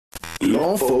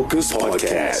Law Focus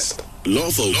Podcast. Law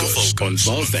Focus on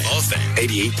BarFan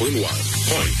 88.1.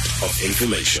 Point of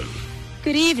information.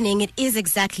 Good evening. It is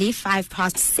exactly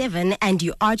 7:05, and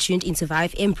you are tuned into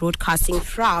VFM broadcasting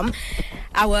from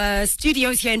our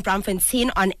studios here in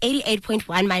Braamfontein on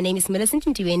 88.1. My name is Millicent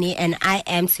Mdiweni, and I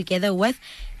am together with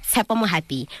Tshepo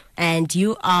Mohapi, and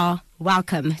you are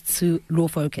welcome to Law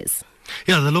Focus.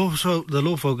 Yeah, the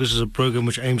Law Focus is a program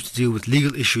which aims to deal with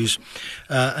legal issues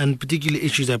and particularly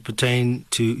issues that pertain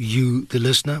to you, the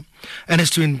listener, and is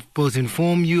to both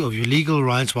inform you of your legal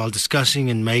rights while discussing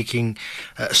and making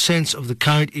sense of the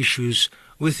current issues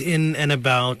within and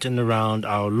about and around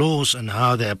our laws and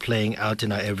how they are playing out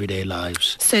in our everyday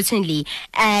lives. Certainly.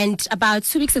 And about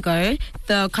 2 weeks ago,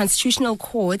 the Constitutional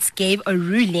Court gave a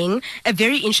ruling, a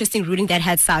very interesting ruling that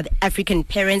had South African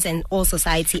parents and all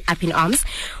society up in arms,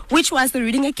 which was the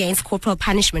ruling against corporal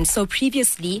punishment. So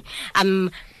previously,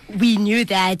 we knew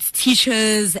that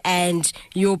teachers and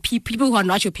your people who are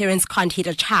not your parents can't hit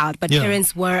a child, but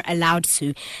parents were allowed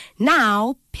to.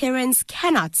 Now, parents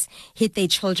cannot hit their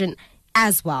children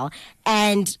as well.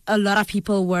 And a lot of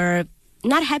people were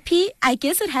not happy. I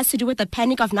guess it has to do with the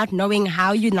panic of not knowing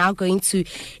how you're now going to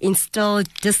instill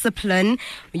discipline,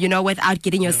 without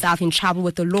getting yourself in trouble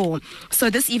with the law. So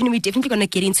this evening, we're definitely going to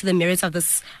get into the merits of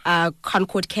this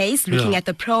Concord case, looking at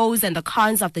the pros and the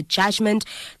cons of the judgment,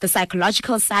 the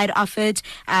psychological side of it.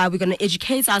 We're going to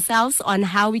educate ourselves on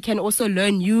how we can also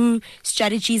learn new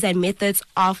strategies and methods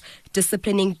of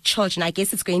disciplining children. I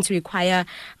guess it's going to require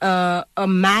a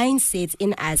mindset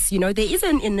in us. There is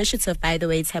an initiative, by the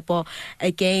way, Tshepo,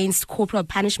 against corporal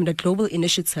punishment, a global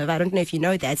initiative. I don't know if you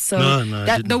know that. So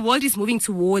the world is moving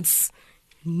towards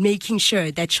making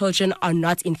sure that children are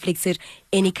not inflicted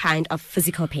any kind of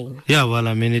physical pain. Yeah, well,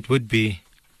 it would be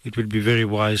very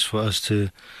wise for us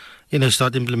to,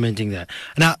 start implementing that.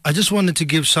 Now, I just wanted to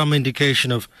give some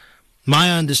indication of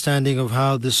my understanding of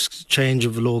how this change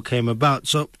of law came about.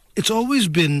 So it's always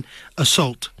been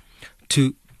assault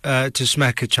to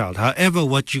smack a child. However,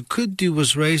 what you could do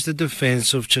was raise the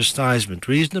defense of chastisement,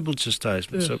 reasonable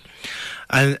chastisement. So,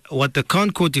 and what the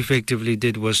Concord effectively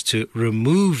did was to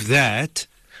remove that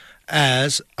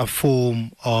as a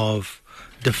form of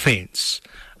defense.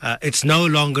 It's no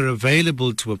longer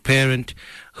available to a parent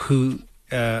who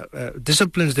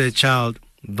disciplines their child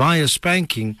via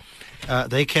spanking.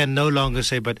 They can no longer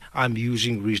say, but I'm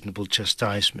using reasonable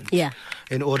chastisement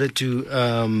in order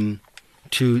to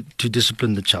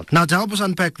discipline the child. Now, to help us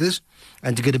unpack this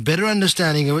and to get a better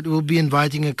understanding of it, we'll be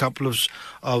inviting a couple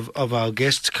of our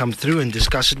guests to come through and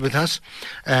discuss it with us.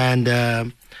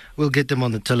 And we'll get them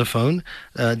on the telephone.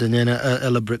 Daniela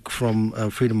Ellerbrick from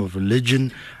Freedom of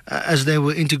Religion, as they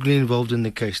were integrally involved in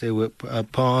the case. They were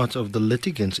part of the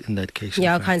litigants in that case.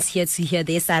 Yeah, I can't here to hear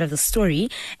their side of the story.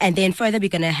 And then further, we're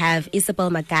going to have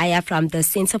Isabel Magaya from the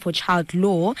Center for Child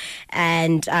Law,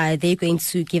 and they're going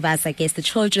to give us, I guess, the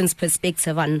children's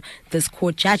perspective on this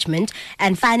court judgment.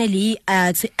 And finally,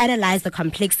 to analyze the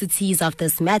complexities of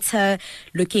this matter,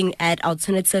 looking at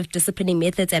alternative disciplining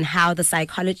methods and how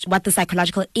what the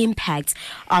psychological impact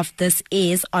of this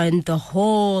is on the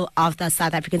whole of the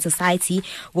South African society,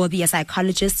 will be a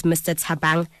psychologist, Mr.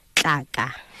 Thabang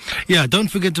Tlaka. Yeah, don't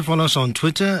forget to follow us on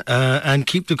Twitter and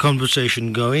keep the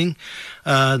conversation going.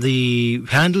 The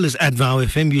handle is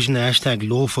 @VowFM using the hashtag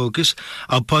LawFocus.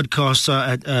 Our podcasts are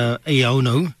at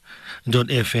aono.fm.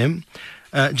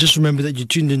 Just remember that you're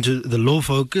tuned into the Law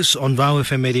Focus on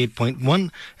VowFM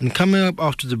 88.1, and coming up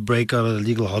after the break are the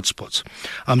legal hotspots.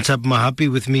 I'm Tshepo Mohapi.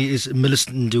 With me is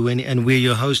Millicent Mdiweni, and we're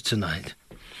your hosts tonight.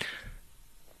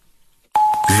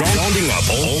 Rounding up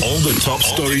all the top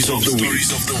stories of the week.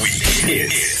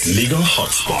 It's Legal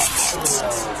Hotspots.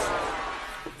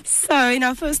 So, in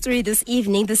our first story this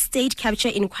evening, the state capture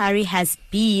inquiry has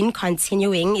been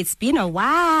continuing. It's been a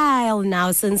while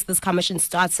now since this commission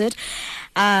started,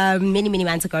 many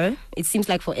months ago. It seems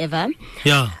like forever.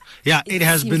 Yeah, it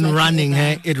has been running.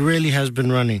 It really has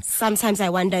been running. Sometimes I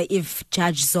wonder if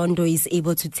Judge Zondo is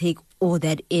able to take all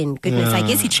that in. Goodness, I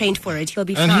guess he trained for it. He'll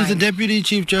be fine. And he's the Deputy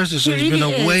Chief Justice, so he's been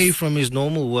away from his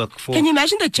normal work for. Can you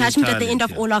imagine the judgment at the end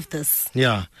of all of this?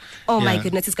 Yeah. Oh my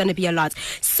goodness, it's going to be a lot.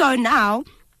 So now,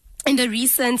 in the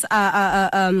recent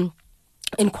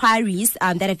inquiries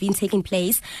that have been taking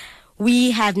place, we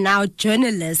have now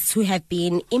journalists who have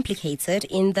been implicated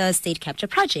in the state capture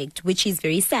project, which is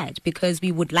very sad because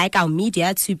we would like our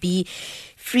media to be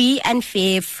free and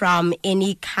fair from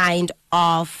any kind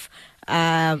of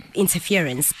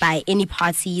interference by any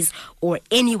parties or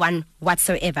anyone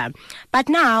whatsoever. But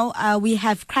now we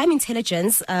have crime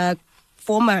intelligence,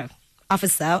 former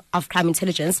officer of crime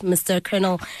intelligence, Mr.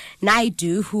 Colonel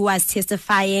Naidu, who was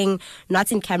testifying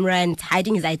not in camera and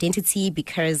hiding his identity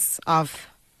because of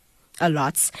a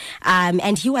lot.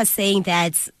 And he was saying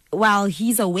that, well,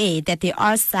 he's aware that there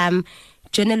are some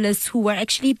journalists who were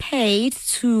actually paid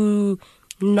to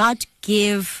not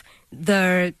give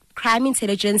the crime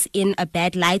intelligence in a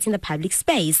bad light in the public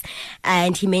space.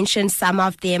 And he mentioned some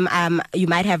of them. You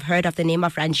might have heard of the name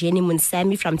of Ranjeni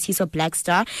Munsami from Tiso Black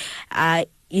Star.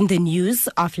 In the news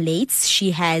of late,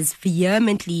 she has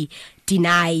vehemently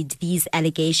denied these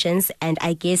allegations, and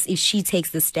I guess if she takes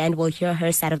the stand, we'll hear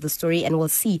her side of the story and we'll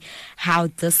see how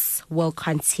this will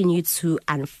continue to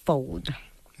unfold.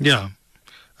 Yeah.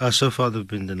 So far, there have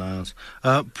been denials.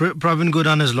 Pravin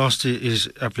Gordhan has lost his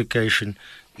application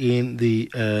in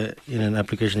an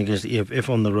application against the EFF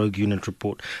on the Rogue Unit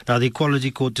report. Now, the Equality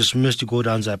Court dismissed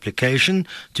Gordhan's application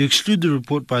to exclude the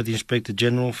report by the Inspector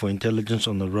General for Intelligence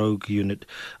on the Rogue Unit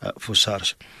for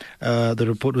SARS. The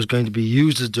report was going to be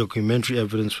used as documentary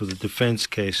evidence for the defense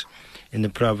case in the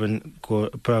Pravin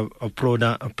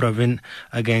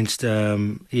against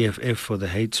EFF for the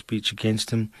hate speech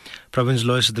against him. Pravin's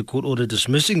lawyer said the court order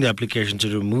dismissing the application to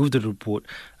remove the report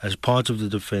as part of the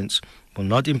defense will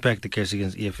not impact the case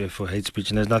against EFF for hate speech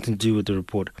and has nothing to do with the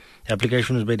report. The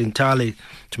application was made entirely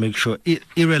to make sure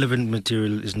irrelevant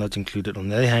material is not included. On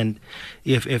the other hand,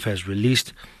 EFF has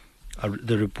released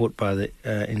the report by the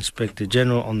Inspector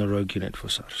General on the Rogue Unit for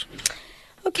SARS.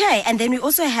 Okay, and then we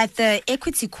also have the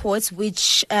Equity Court,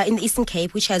 which in the Eastern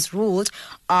Cape, which has ruled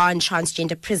on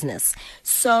transgender prisoners.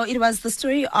 So it was the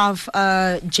story of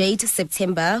Jade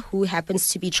September, who happens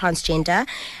to be transgender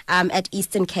at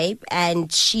Eastern Cape,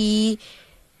 and she...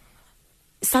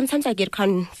 Sometimes I get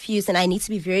confused, and I need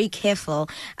to be very careful.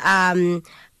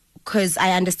 Because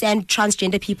I understand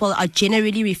transgender people are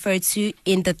generally referred to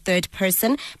in the third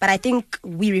person, but I think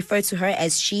we refer to her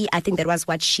as she. I think that was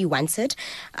what she wanted.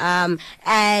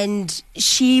 And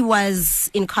she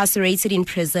was incarcerated in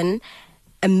prison,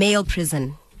 a male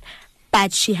prison,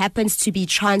 but she happens to be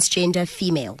transgender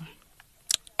female.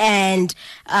 And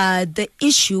the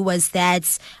issue was that,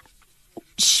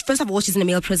 first of all, she's in a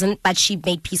male prison, but she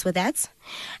made peace with that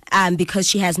because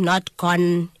she has not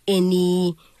gone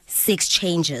any sex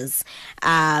changes.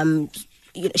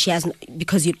 She has,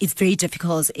 because it's very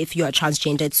difficult if you're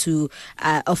transgender to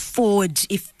afford,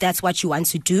 if that's what you want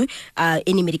to do,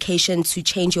 any medication to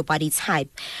change your body type.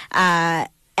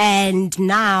 And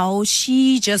now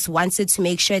she just wanted to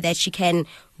make sure that she can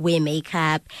wear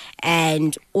makeup,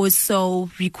 and also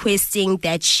requesting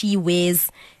that she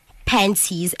wears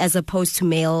panties as opposed to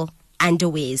male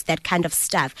underwears, that kind of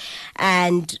stuff.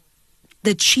 And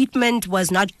the treatment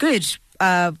was not good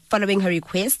following her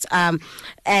request.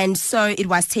 And so it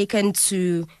was taken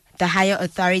to the higher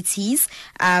authorities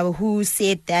who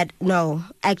said that, no,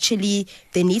 actually,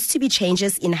 there needs to be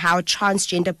changes in how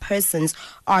transgender persons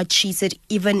are treated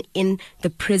even in the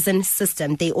prison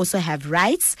system. They also have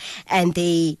rights, and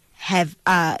they have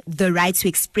the right to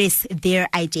express their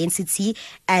identity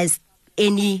as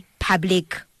any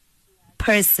public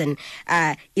person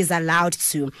is allowed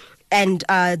to. And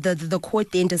the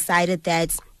court then decided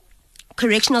that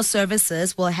correctional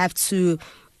services will have to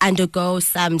undergo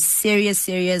some serious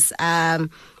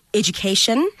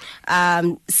education,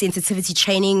 sensitivity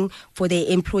training for their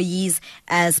employees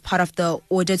as part of the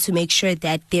order to make sure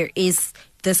that there is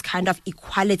this kind of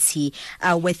equality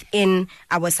within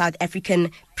our South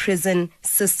African prison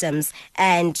systems,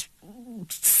 and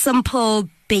simple,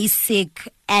 basic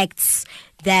acts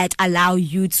that allow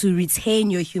you to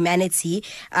retain your humanity,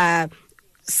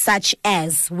 such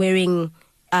as wearing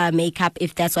makeup,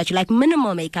 if that's what you like,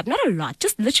 minimal makeup, not a lot,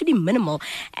 just literally minimal,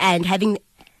 and having,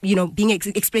 being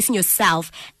expressing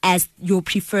yourself as your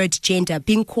preferred gender,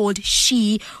 being called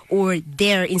she or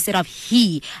there instead of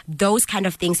he. Those kind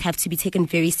of things have to be taken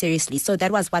very seriously. So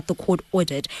that was what the court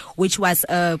ordered, which was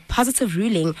a positive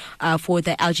ruling for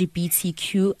the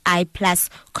LGBTQI+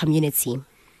 community.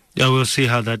 Yeah, we'll see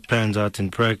how that pans out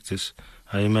in practice.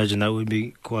 I imagine that would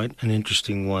be quite an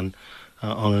interesting one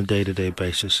on a day-to-day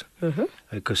basis,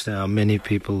 because there are many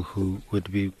people who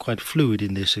would be quite fluid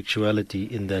in their sexuality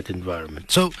in that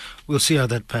environment. So we'll see how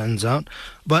that pans out.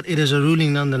 But it is a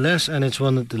ruling nonetheless, and it's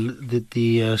one that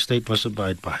the state must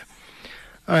abide by.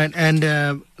 All right, and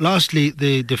lastly,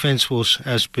 the Defence Force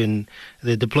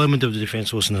the deployment of the Defence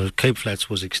Force in the Cape Flats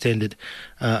was extended,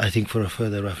 I think, for a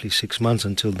further roughly 6 months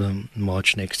until the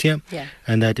March next year. Yeah.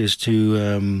 And that is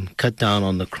to cut down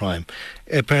on the crime.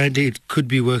 Apparently, it could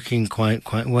be working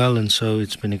quite well, and so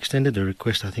it's been extended. A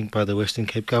request, I think, by the Western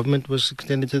Cape government was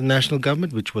extended to the national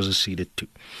government, which was acceded to,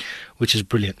 which is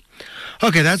brilliant.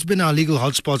 Okay, that's been our legal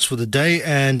hotspots for the day,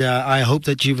 and I hope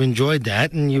that you've enjoyed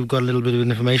that and you've got a little bit of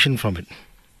information from it.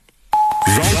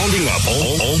 Rounding up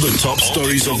all the top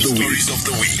stories of the week.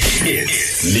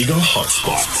 It's Legal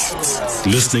Hotspots.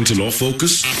 Listening to Law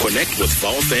Focus? Connect with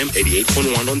VowFM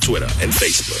 88.1 on Twitter and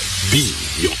Facebook. Be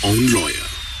your own lawyer.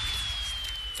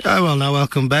 Well, now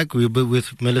welcome back. We'll be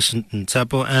with Millicent and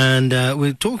Tsapo, and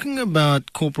we're talking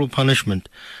about corporal punishment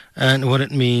and what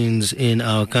it means in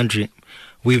our country.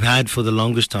 We've had for the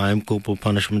longest time, corporal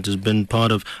punishment has been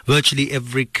part of virtually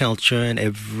every culture, and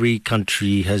every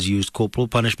country has used corporal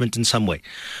punishment in some way.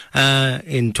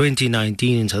 In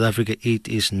 2019 in South Africa, it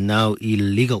is now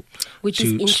illegal. Which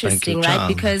is interesting, right?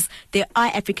 Because there are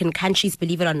African countries,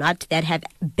 believe it or not, that have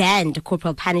banned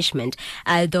corporal punishment.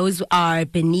 Those are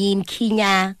Benin,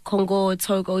 Kenya, Congo,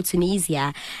 Togo,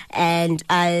 Tunisia, and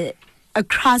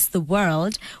across the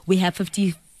world, we have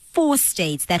 54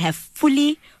 states that have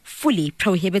fully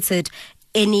prohibited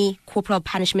any corporal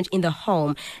punishment in the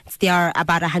home. There are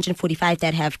about 145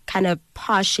 that have kind of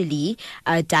partially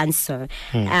done so.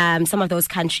 Some of those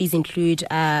countries include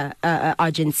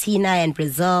Argentina and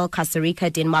Brazil, Costa Rica,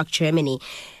 Denmark, Germany.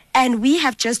 And we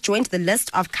have just joined the list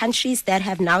of countries that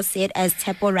have now said, as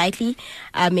Tsapo rightly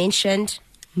mentioned,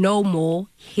 no more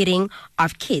hitting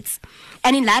of kids.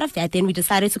 And in light of that, then we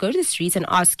decided to go to the streets and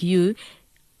ask you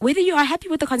whether you are happy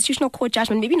with the Constitutional Court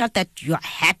judgment. Maybe not that you're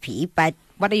happy, but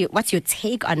what's your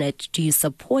take on it? Do you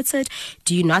support it?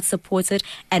 Do you not support it?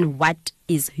 And what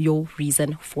is your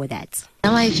reason for that?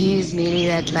 My view is mainly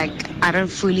that, I don't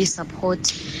fully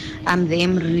support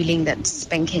them ruling that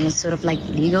spanking is sort of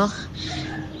legal.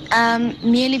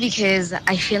 Merely because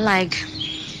I feel like,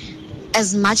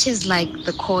 as much as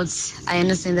the courts, I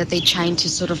understand that they're trying to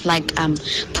sort of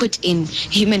put in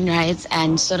human rights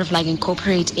and sort of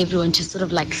incorporate everyone to sort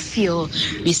of feel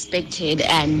respected,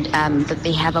 and that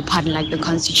they have a part in the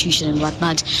Constitution and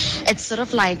whatnot. It's sort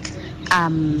of I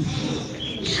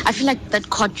feel like that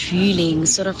court ruling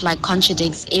sort of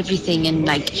contradicts everything and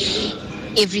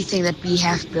everything that we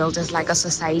have built as a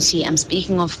society. I'm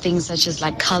speaking of things such as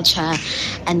culture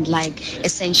and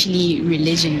essentially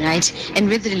religion, right? And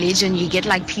with religion, you get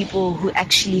people who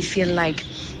actually feel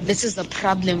this is the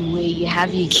problem, where you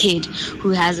have your kid who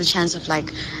has a chance of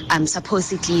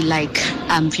supposedly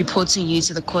reporting you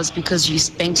to the courts because you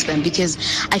spanked them. Because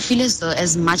I feel as though,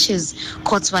 as much as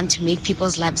courts want to make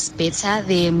people's lives better,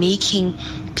 they're making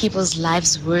people's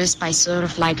lives worse by sort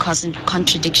of causing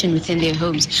contradiction within their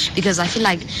homes. Because I feel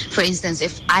for instance,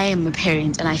 if I am a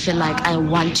parent and I feel I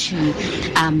want to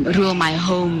rule my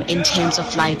home in terms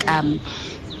of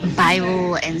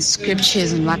Bible and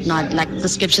scriptures and whatnot, the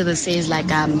scripture that says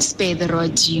spare the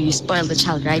rod, you spoil the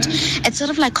child, right? It sort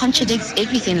of contradicts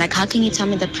everything. How can you tell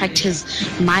me that practice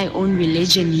my own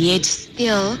religion yet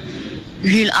still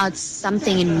rule out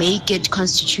something and make it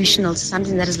constitutional to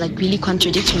something that is really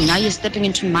contradictory? Now you're stepping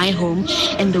into my home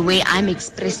and the way I'm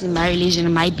expressing my religion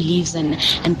and my beliefs and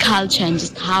culture and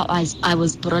just how I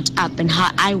was brought up and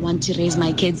how I want to raise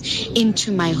my kids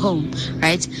into my home,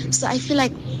 right? So I feel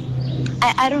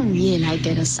I don't really like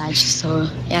it as such. So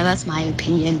yeah, that's my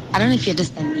opinion. I don't know if you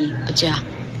understand me, but yeah.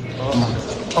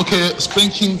 Okay,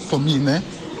 spanking for me,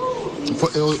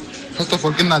 first of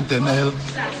all, I'm not Daniel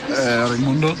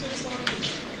Raimundo,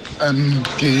 and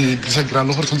I disagree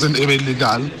with something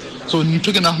illegal. So I'm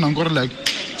talking about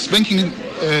spanking.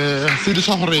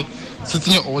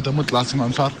 Sitting in order,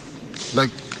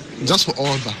 just for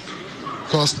order,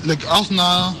 because us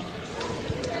now.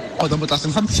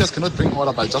 Some teachers cannot bring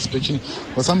order by just speaking,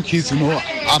 but some kids,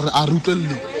 are rudely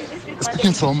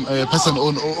speaking from a person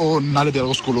or knowledge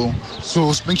school.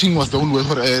 So spanking was the only way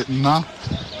for now.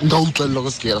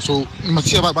 So must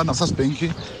see about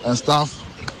spanking and stuff.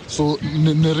 So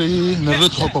never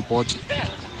talk about.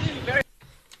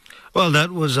 Well,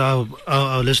 that was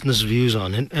our listeners' views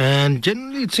on it, and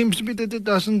generally it seems to be that it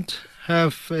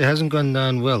hasn't gone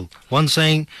down well. One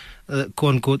saying,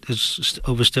 quote unquote, has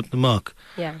overstepped the mark.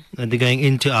 Yeah. And they're going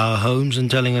into our homes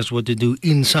and telling us what to do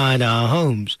inside our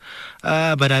homes.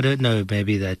 But I don't know,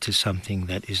 maybe that is something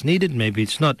that is needed, maybe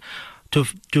it's not. To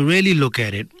really look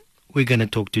at it, we're going to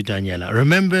talk to Daniela.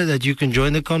 Remember that you can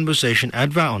join the conversation at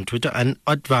VOW on Twitter and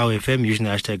at VOWFM using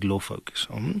the hashtag LawFocus.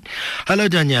 Hello,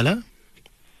 Daniela.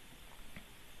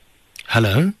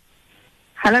 Hello.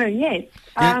 Hello, yes.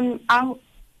 Yeah.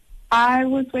 I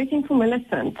was waiting for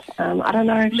Millicent. I don't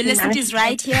know if Millicent is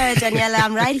right here, Daniela.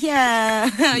 I'm right here.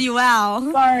 Are you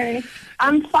well? Sorry.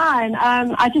 I'm fine.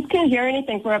 I just couldn't hear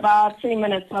anything for about 3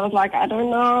 minutes. I was like, I don't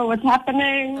know what's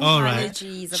happening. All right.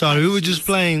 Sorry, we were just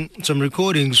playing some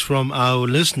recordings from our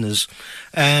listeners.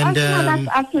 And no, that's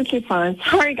absolutely fine.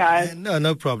 Sorry, guys.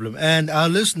 No problem. And our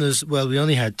listeners, well, we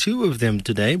only had 2 of them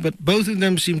today, but both of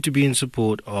them seem to be in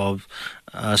support of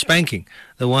spanking.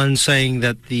 The one saying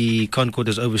that the ConCourt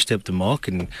has overstepped the mark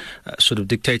and sort of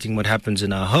dictating what happens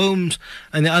in our homes,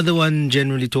 and the other one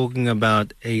generally talking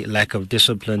about a lack of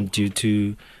discipline due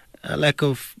to a lack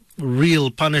of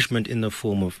real punishment in the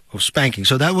form of spanking.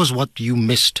 So that was what you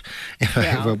missed, if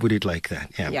I put it like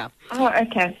that. Yeah. Oh,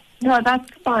 okay. No, that's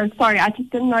fine. Sorry, I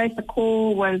just didn't know if the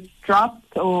call was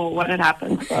dropped or what had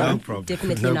happened. So. No problem.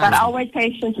 Definitely no not. But I'll wait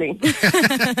patiently.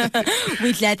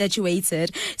 We're glad that you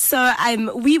waited. So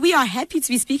we are happy to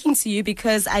be speaking to you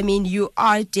because, I mean, you're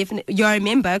a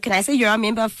member. Can I say you're a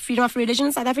member of Freedom of Religion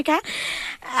in South Africa?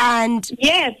 And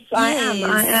Yes, I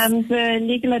am. I am the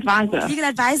legal advisor. Legal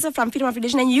advisor from Freedom of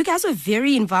Religion, and you guys were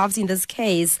very involved in this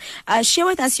case. Share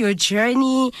with us your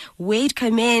journey, where it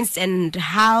commenced, and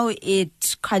how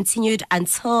it continued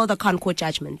until the ConCourt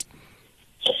judgment.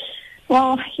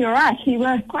 Well, you're right. We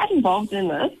were quite involved in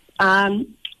this.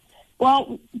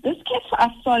 Well, this case for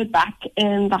us started back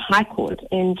in the High Court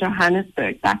in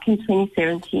Johannesburg back in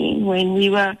 2017 when we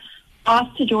were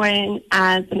asked to join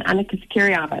as an amicus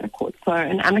curiae by the court. So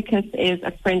an amicus is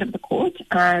a friend of the court,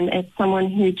 and it's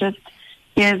someone who just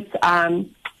gives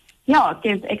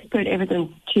expert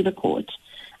evidence to the court.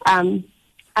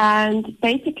 And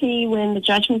basically, when the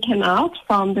judgment came out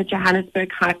from the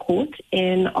Johannesburg High Court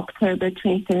in October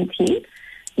 2017,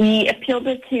 we appealed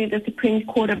it to the Supreme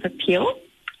Court of Appeal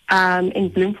in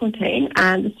Bloemfontein,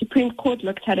 and the Supreme Court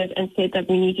looked at it and said that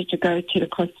we needed to go to the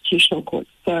Constitutional Court.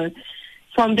 So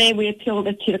from there, we appealed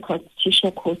it to the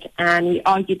Constitutional Court, and we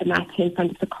argued the matter in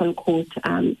front of the ConCourt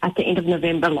at the end of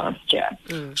November last year.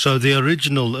 So the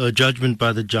original judgment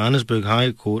by the Johannesburg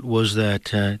High Court was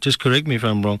that, just correct me if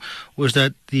I'm wrong, was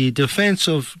that the defense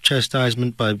of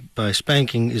chastisement by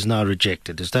spanking is now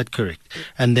rejected. Is that correct?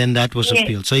 And then that was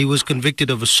appealed. So he was convicted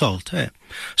of assault,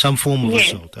 some form of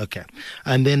assault. Okay.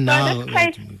 And then now...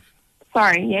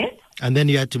 Sorry, yes? And then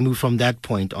you had to move from that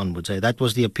point onwards. That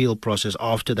was the appeal process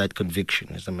after that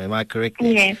conviction. Am I correct?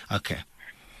 Yes. Okay.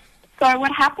 So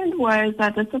what happened was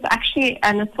that this was actually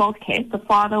an assault case. The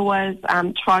father was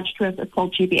charged with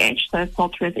assault GBH, so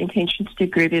assault with intention to do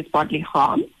grievous bodily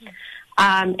harm,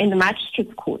 in the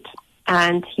magistrate's court.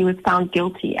 And he was found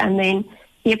guilty. And then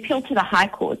he appealed to the High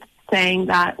Court saying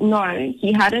that, no,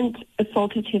 he hadn't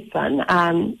assaulted his son.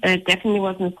 It definitely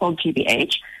wasn't assault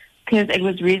GBH because it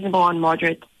was reasonable and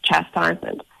moderate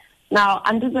chastisement. Now,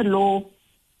 under the law,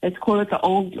 let's call it the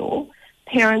old law,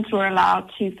 parents were allowed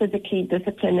to physically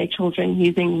discipline their children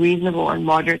using reasonable and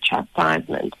moderate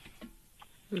chastisement.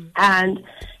 And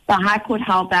the High Court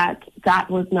held that that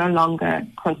was no longer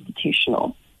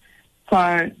constitutional.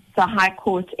 So the High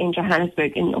Court in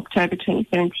Johannesburg in October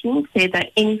 2017 said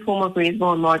that any form of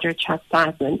reasonable and moderate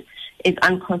chastisement is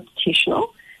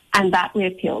unconstitutional, and that we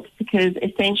appealed because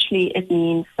essentially it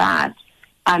means that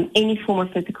any form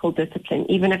of physical discipline,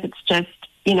 even if it's just,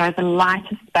 the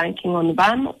lightest spanking on the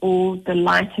bum or the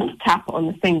lightest tap on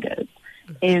the fingers,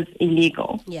 is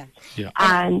illegal. Yeah.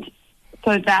 And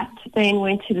so that then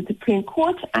went to the Supreme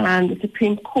Court, and the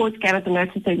Supreme Court gave us a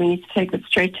notice that we need to take this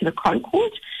straight to the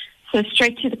ConCourt. So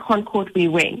straight to the ConCourt we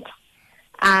went.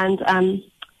 And,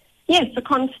 yes, the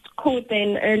ConCourt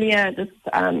then earlier this,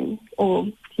 or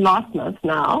last month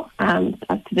now,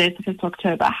 today is the 1st of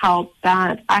October, held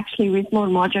that actually reasonable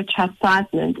and moderate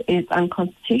chastisement is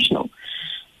unconstitutional.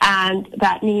 And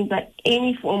that means that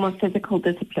any form of physical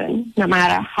discipline, no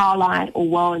matter how light or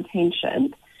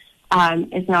well-intentioned,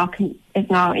 is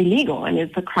now illegal and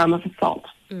is the crime of assault.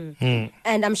 And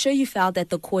I'm sure you felt that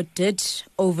the court did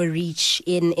overreach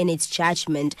in its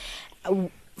judgment.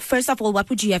 First of all, what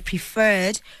would you have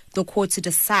preferred the court to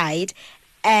decide?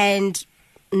 And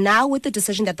now with the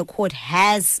decision that the court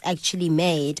has actually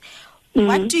made,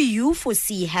 what do you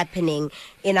foresee happening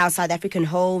in our South African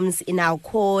homes, in our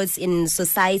courts, in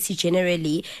society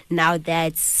generally, now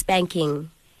that spanking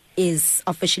is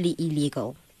officially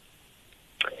illegal?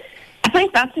 I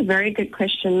think that's a very good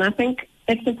question. I think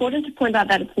it's important to point out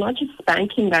that it's not just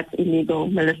spanking that's illegal,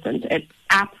 Millicent. It's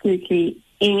absolutely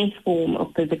any form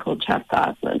of physical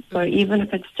chastisement. So even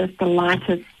if it's just the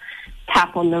lightest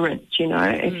tap on the wrist,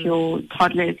 if your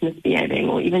toddler is misbehaving,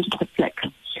 or even just a flick.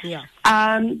 Yeah.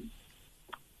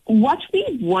 What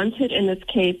we wanted in this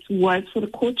case was for the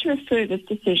court to refer this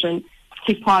decision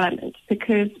to Parliament,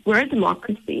 because we're a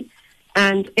democracy,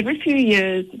 And every few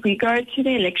years, we go to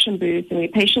the election booths and we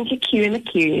patiently queue in the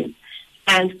queues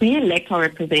and we elect our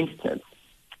representatives.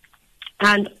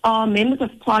 And our members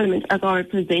of parliament as our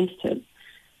representatives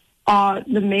are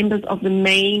the members of the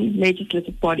main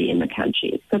legislative body in the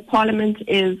country. So parliament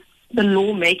is the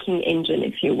law-making engine,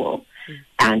 if you will.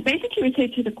 And basically we say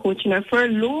to the court, for a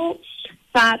law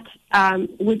that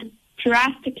would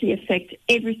drastically affect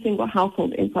every single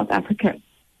household in South Africa,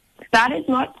 that is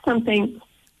not something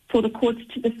for the courts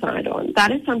to decide on.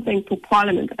 That is something for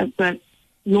parliament as the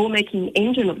law-making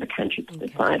engine of the country to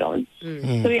decide on.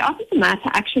 So we asked the matter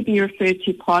actually be referred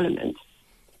to parliament.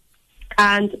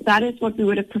 And that is what we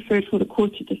would have preferred for the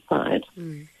court to decide.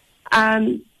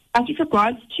 As with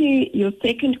regards to your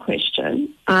second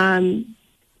question,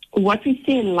 what we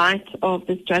see in light of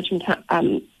this judgment,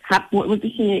 what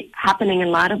we see happening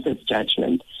in light of this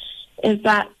judgment is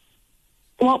that,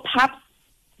 well, perhaps,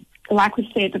 like we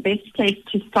said, the best place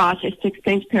to start is to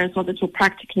explain to parents what this will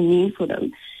practically mean for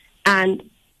them. And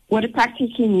what it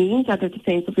practically means that the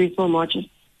defense of reasonable margin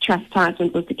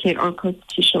chastisement was declared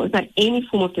unconstitutional is that any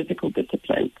form of physical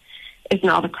discipline is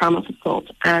now the crime of assault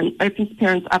and opens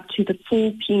parents up to the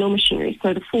full penal machinery,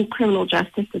 so the full criminal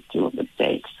justice system of the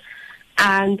state.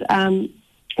 And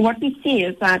what we see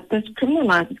is that this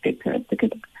criminalizes good parents,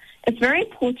 because it's very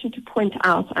important to point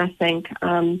out, I think,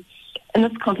 in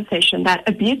this conversation that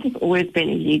abuse has always been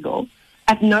illegal.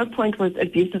 At no point was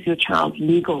abuse of your child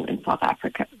legal in South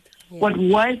Africa. What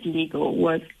was legal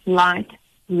was light,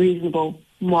 reasonable,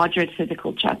 moderate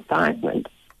physical chastisement.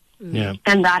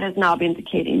 And that has now been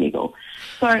declared illegal.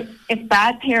 So if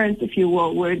bad parents, if you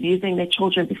will, were abusing their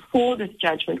children before this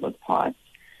judgment was passed,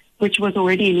 which was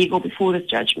already illegal before this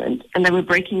judgment, and they were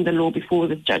breaking the law before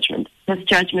this judgment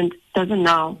doesn't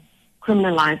now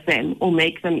criminalize them or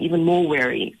make them even more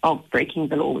wary of breaking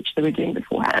the law, which they were doing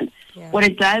beforehand. What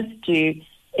it does do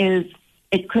is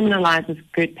it criminalizes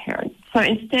good parents. So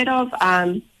instead of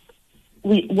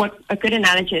what a good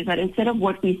analogy is that instead of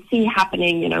what we see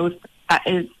happening,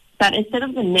 is that instead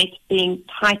of the net being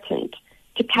tightened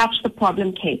to catch the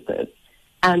problem cases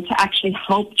and to actually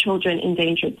help children in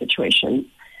dangerous situations,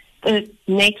 the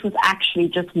net was actually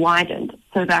just widened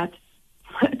so that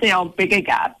there are bigger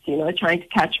gaps, trying to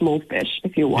catch more fish,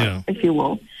 if you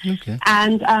will. Okay.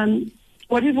 And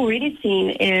what we've already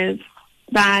seen is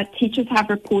that teachers have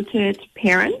reported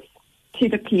parents to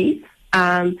the police.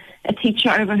 A teacher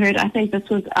overheard, I think this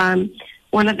was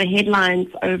one of the headlines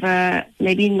over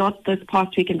maybe not this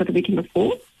past weekend, but the weekend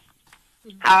before,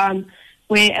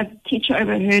 where a teacher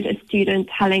overheard a student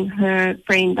telling her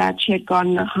friend that she had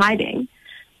gone hiding,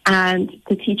 and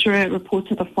the teacher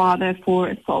reported the father for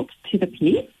assault to the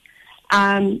police.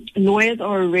 Lawyers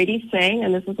are already saying,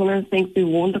 and this is one of the things we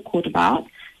warned the court about,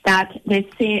 that they're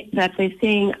seeing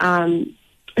the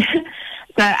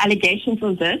allegations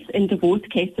of this in divorce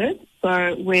cases,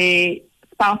 so where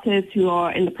spouses who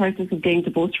are in the process of getting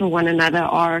divorced from one another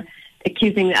are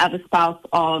accusing the other spouse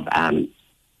of,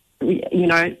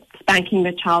 spanking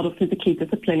their child or physically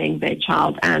disciplining their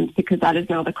child, and because that is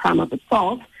now the crime of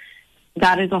assault,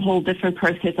 that is a whole different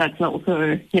process that's not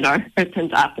also,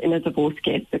 opened up in a divorce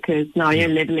case, because now you're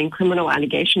leveling criminal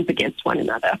allegations against one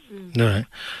another. All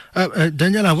right.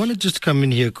 Danielle, I want to just come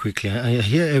in here quickly. I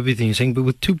hear everything you're saying, but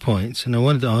with 2 points, and I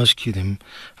wanted to ask you them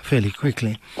fairly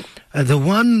quickly. The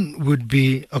one would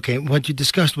be, what you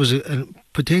discussed was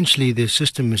potentially the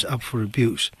system is up for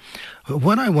abuse.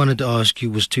 What I wanted to ask you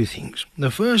was 2 things.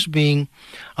 The first being,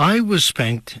 I was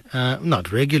spanked,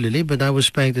 not regularly, but I was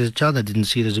spanked as a child. I didn't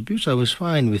see it as abuse. I was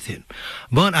fine with it.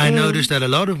 But I noticed that a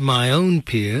lot of my own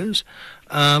peers,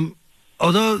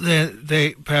 although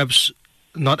they perhaps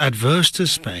not adverse to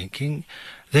spanking,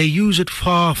 they use it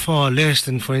far, far less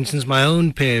than, for instance, my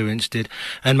own parents did,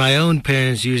 and my own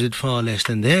parents use it far less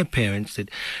than their parents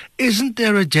did. Isn't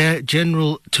there a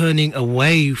general turning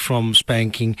away from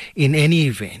spanking in any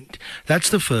event? That's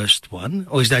the first one,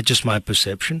 or is that just my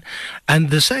perception?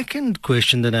 And the second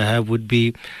question that I have would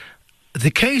be,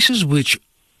 the cases which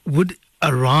would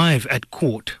arrive at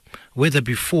court, whether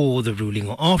before the ruling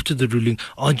or after the ruling,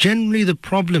 are generally the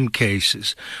problem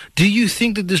cases. Do you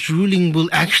think that this ruling will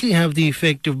actually have the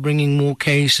effect of bringing more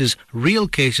cases, real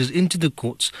cases, into the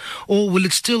courts? Or will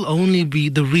it still only be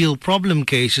the real problem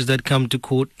cases that come to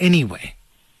court anyway?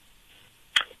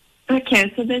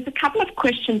 Okay, so there's a couple of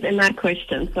questions in that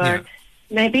question. So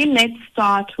maybe let's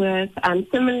start with,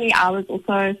 similarly, I was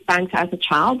also spanked as a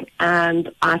child, and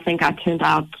I think I turned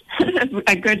out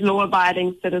a good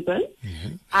law-abiding citizen.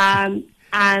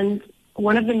 And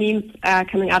one of the memes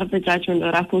coming out of the judgment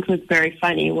that I thought was very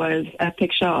funny was a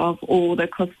picture of all the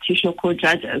Constitutional Court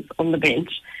judges on the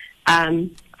bench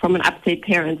from an upset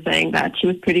parent saying that she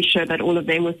was pretty sure that all of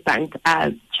them were spanked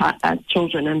as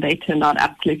children, and they turned out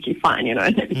absolutely fine.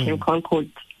 They became Concord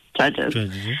judges.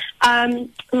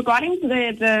 Regarding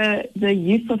the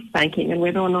use of spanking and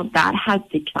whether or not that has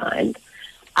declined,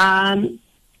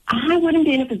 I wouldn't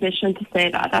be in a position to say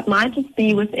that. That might just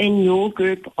be within your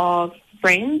group of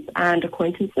friends and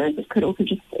acquaintances. It could also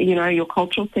just, your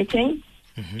cultural setting.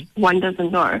 Mm-hmm. One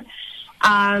doesn't know.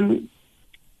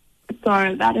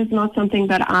 So that is not something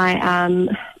that I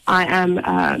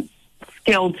am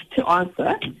skilled to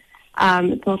answer.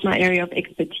 It's not my area of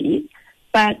expertise.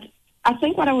 But I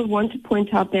think what I would want to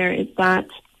point out there is that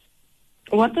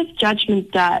what this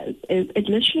judgment does is it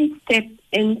literally steps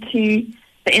into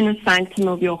the inner sanctum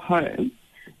of your home,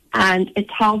 and it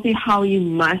tells you how you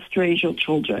must raise your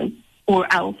children or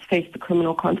else face the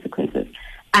criminal consequences.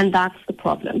 And that's the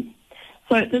problem.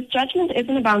 So this judgment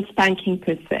isn't about spanking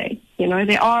per se.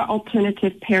 There are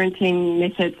alternative parenting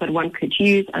methods that one could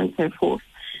use and so forth.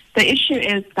 The issue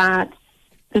is that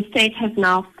the state has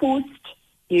now forced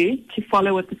you to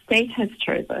follow what the state has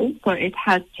chosen. So it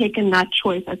has taken that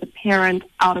choice as a parent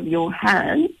out of your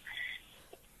hands,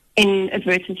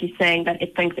 inadvertently saying that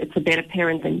it thinks it's a better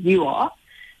parent than you are,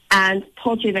 and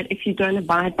told you that if you don't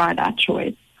abide by that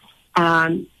choice,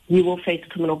 you will face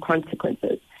criminal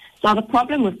consequences. Now, the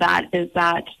problem with that is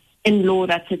that in law,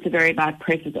 that sets a very bad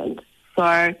precedent.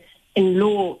 So in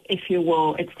law, if you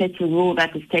will, it sets a rule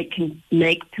that the state can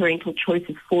make parental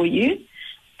choices for you,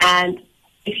 and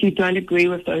if you don't agree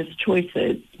with those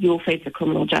choices, you will face a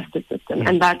criminal justice system.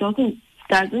 And that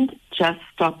doesn't just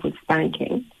stop with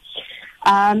spanking.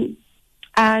 And,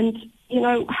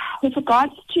 with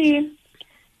regards to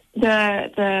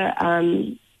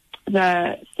the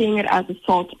seeing it as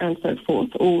assault and so forth,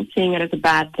 or seeing it as a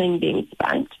bad thing being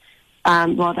spanked,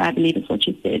 rather, I believe is what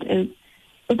you said, is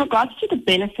with regards to the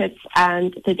benefits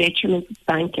and the detriments of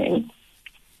spanking,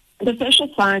 the social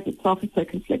science itself is so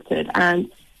conflicted,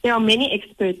 and there are many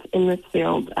experts in this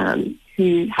field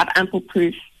who have ample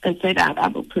proof and say that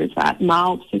ample proof that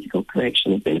mild physical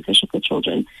correction is beneficial for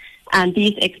children. And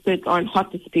these experts are in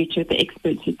hot dispute with the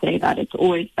experts who say that it's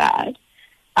always bad.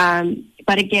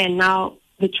 But again, now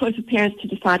the choice of parents to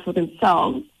decide for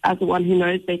themselves as the one who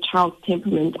knows their child's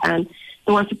temperament and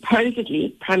the one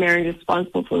supposedly primarily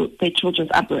responsible for their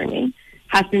children's upbringing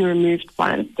has been removed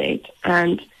by the state.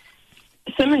 And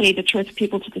similarly, the choice of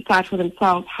people to decide for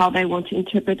themselves how they want to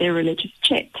interpret their religious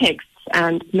texts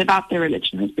and live out their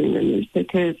religion has been removed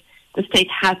because the state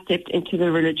has stepped into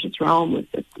the religious realm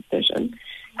with this decision.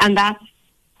 And that's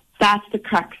the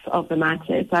crux of the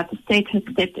matter, is that the state has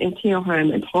stepped into your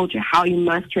home and told you how you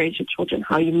must raise your children,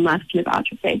 how you must live out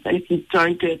your faith. And if you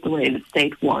don't do it the way the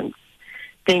state wants,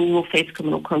 then you will face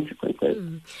criminal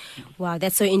consequences. Wow,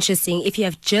 that's so interesting. If you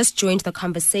have just joined the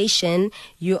conversation,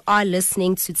 you are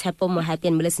listening to Tshepo Mohapi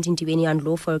and Millicent Ndiweni on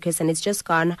Law Focus, and it's just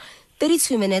gone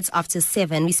 32 minutes after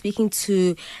 7. We're speaking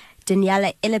to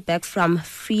Daniela Ellerbeck from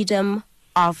Freedom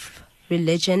of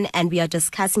Religion, and we are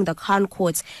discussing the Crown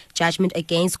Court's judgment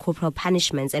against corporal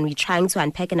punishments, and we're trying to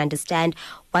unpack and understand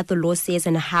what the law says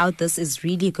and how this is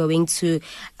really going to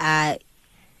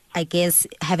I guess,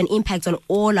 have an impact on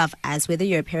all of us, whether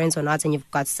you're a parent or not, and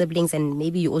you've got siblings, and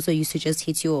maybe you also used to just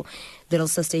hit your little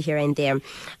sister here and there.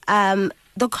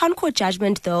 The Crown Court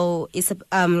judgment, though, is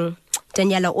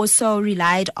Daniela also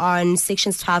relied on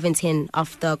sections 12 and 10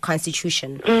 of the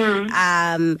Constitution.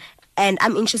 And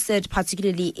I'm interested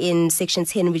particularly in section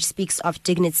 10, which speaks of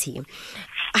dignity.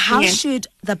 How should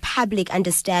the public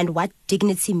understand what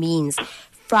dignity means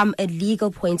from a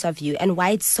legal point of view, and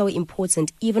why it's so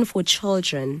important even for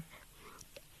children,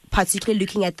 particularly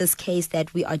looking at this case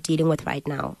that we are dealing with right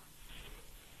now?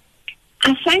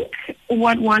 I think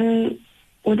what one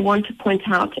would want to point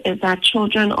out is that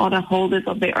children are the holders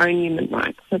of their own human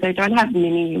rights. So they don't have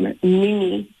many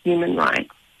human rights.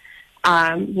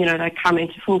 They come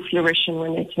into full flourishing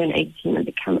when they turn 18 and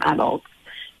become adults.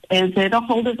 And they're the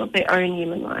holders of their own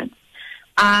human rights.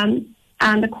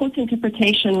 And the court's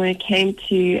interpretation when it came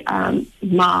to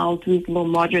mild, reasonable,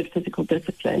 moderate physical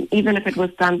discipline, even if it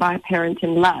was done by a parent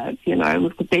in love,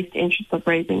 with the best interest of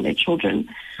raising their children,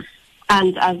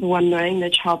 and as the one knowing their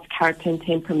child's character and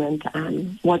temperament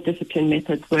and what discipline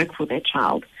methods work for their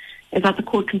child, is that the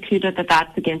court concluded that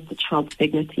that's against the child's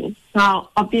dignity. Now,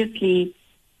 obviously,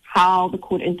 how the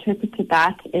court interpreted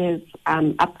that is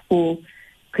up for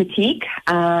critique.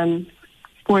 Of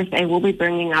course, they will be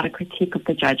bringing out a critique of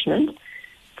the judgment.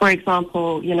 For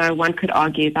example, one could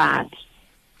argue that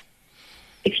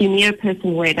if you meet a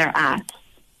person where they're at,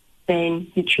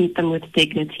 then you treat them with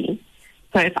dignity.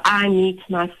 So if I meet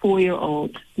my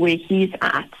 4-year-old where he's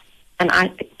at, and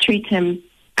I treat him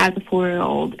as a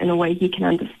 4-year-old in a way he can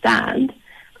understand,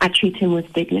 I treat him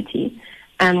with dignity.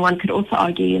 And one could also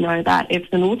argue, that if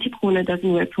the naughty corner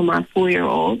doesn't work for my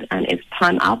 4-year-old, and if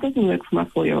time out doesn't work for my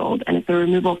 4-year-old, and if the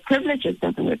removal of privileges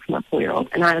doesn't work for my 4-year-old,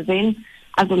 and I then,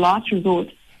 as a last resort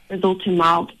to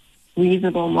mild,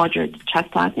 reasonable, moderate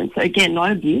chastisement. So again,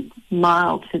 not abuse,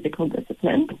 mild physical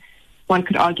discipline. One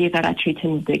could argue that I treat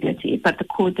him with dignity, but the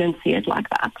court didn't see it like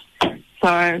that.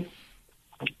 So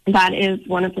that is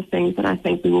one of the things that I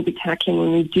think we will be tackling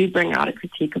when we do bring out a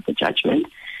critique of the judgment.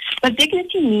 But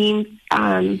dignity means,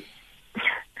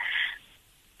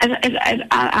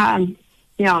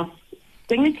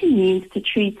 dignity means to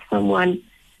treat someone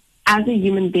as a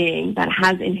human being that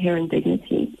has inherent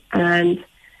dignity. And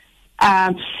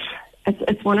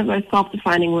it's one of those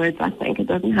self-defining words, I think. It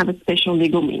doesn't have a special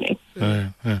legal meaning.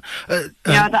 The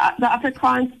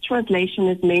Afrikaans translation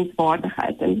is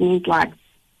menswaardigheid, and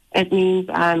it means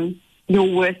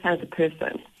your worth as a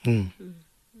person.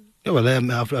 Yeah, well,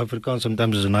 Afrikaans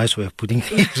sometimes is a nice way of putting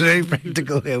things, very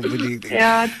practical way of putting things.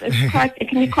 Yeah, it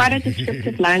can be quite a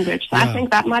descriptive language. So I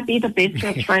think that might be the best way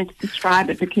of trying to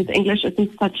describe it, because English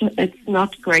isn't it's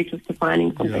not great with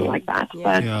defining something like that.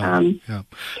 But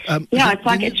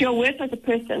it's your worth as a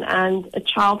person, and a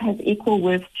child has equal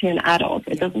worth to an adult.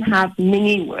 It doesn't have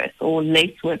mini worth or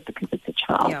less worth because it's a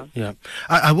child. Yeah.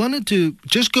 I wanted to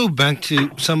just go back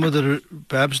to some of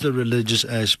perhaps the religious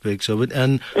aspects of it,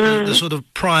 and the sort of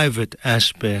private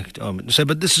aspect of it. Say,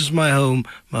 but this is my home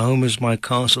is my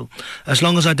castle. As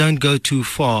long as I don't go too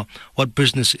far, what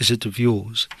business is it of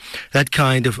yours? That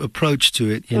kind of approach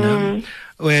to it,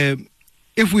 where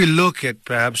if we look at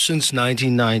perhaps since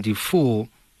 1994,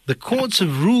 the courts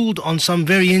have ruled on some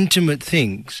very intimate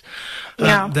things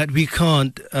that we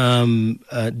can't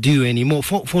do anymore.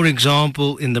 For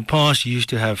example, in the past, you used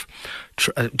to have,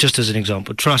 just as an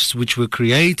example, trusts which were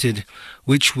created,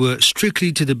 which were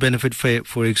strictly to the benefit,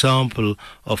 for example,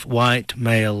 of white,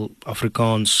 male,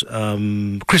 Afrikaans,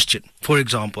 Christian, for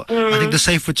example. I think the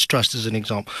Safewoods Trust is an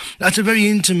example. That's a very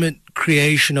intimate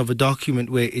creation of a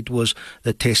document where it was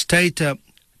the testator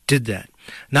did that.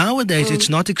 Nowadays, it's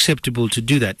not acceptable to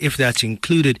do that. If that's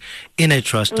included in a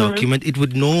trust document, it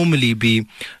would normally be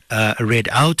read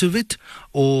out of it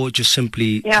or just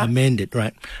simply amended,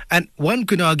 right? And one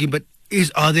could argue, but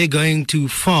are they going too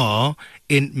far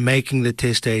in making the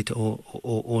testator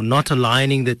or not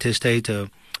aligning the testator,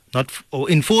 or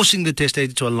enforcing the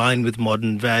testator to align with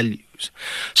modern values?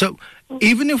 So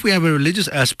even if we have a religious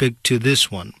aspect to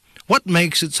this one, what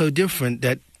makes it so different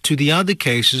to the other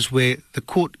cases where the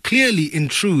court clearly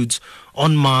intrudes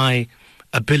on my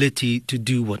ability to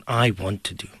do what I want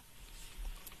to do?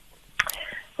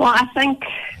 Well, I think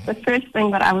the first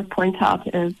thing that I would point out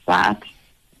is that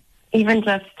even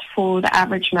just for the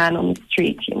average man on the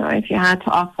street, if you had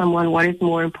to ask someone what is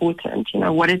more important,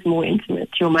 what is more intimate,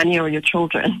 your money or your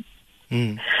children?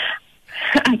 I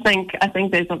think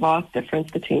there's a vast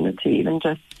difference between the two, even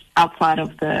just outside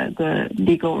of the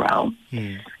legal realm.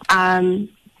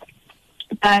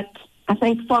 But I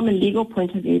think from a legal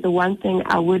point of view, the one thing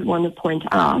I would want to point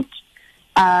out,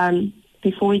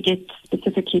 before we get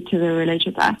specifically to the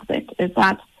religious aspect, is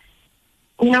that,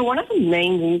 one of the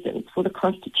main reasons for the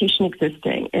Constitution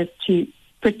existing is to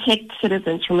protect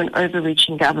citizens from an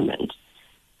overreaching government.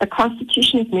 The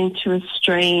Constitution is meant to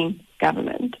restrain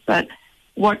government, but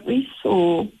what we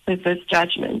saw with this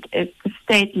judgment is the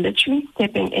state literally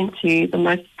stepping into the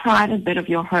most private bit of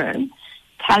your home,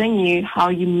 telling you how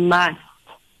you must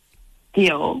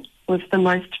deal with the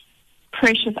most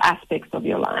precious aspects of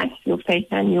your life, your faith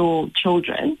and your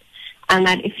children, and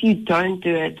that if you don't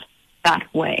do it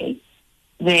that way,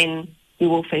 then you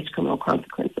will face criminal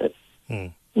consequences.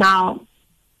 Now,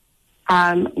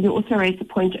 you also raised the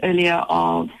point earlier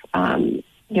of, the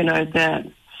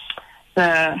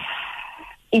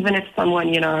even if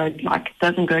someone,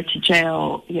 doesn't go to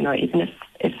jail, even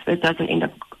if it doesn't end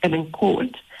up in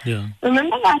court,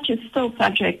 remember that you're still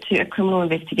subject to a criminal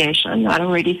investigation that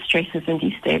already stresses and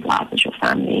destabilizes your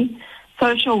family.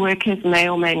 Social workers may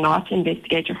or may not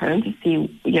investigate your home to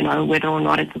see, whether or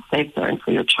not it's a safe zone for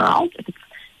your child. If it's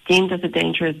deemed as a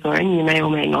dangerous zone, you may or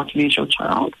may not lose your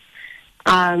child.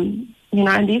 And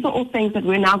these are all things that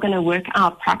we're now going to work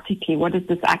out practically. What does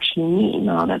this actually mean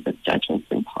now that this judgment's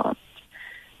been passed?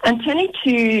 And turning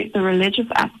to the religious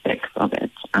aspects of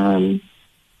it,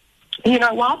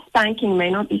 while spanking may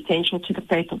not be central to the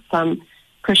faith of some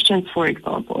Christians, for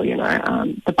example,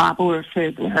 the Bible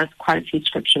refers and has quite a few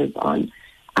scriptures on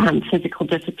physical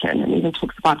discipline, and even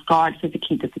talks about God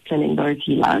physically disciplining those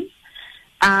he loves.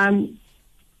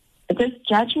 This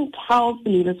judgment tells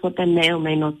believers what they may or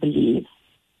may not believe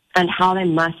and how they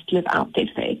must live out their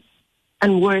faith.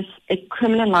 And worse, it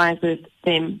criminalizes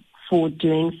them for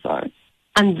doing so.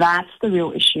 And that's the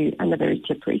real issue and the very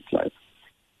slippery slope.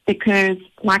 Because,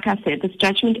 like I said, this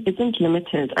judgment isn't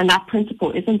limited, and that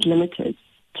principle isn't limited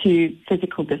to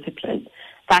physical discipline.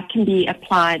 That can be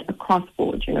applied across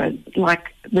board. Like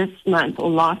this month or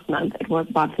last month, it was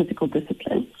about physical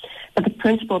discipline. But the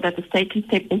principle that the state can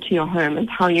step into your home and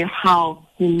tell you how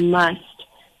you must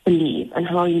believe and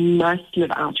how you must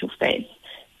live out your faith,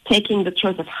 taking the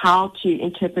choice of how to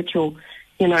interpret your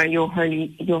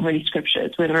holy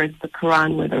scriptures, whether it's the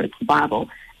Quran, whether it's the Bible,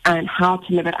 and how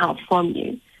to live it out from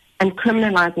you, and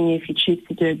criminalizing you if you choose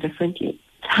to do it differently.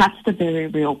 That's the very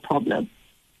real problem.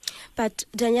 But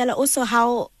Daniela, also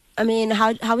how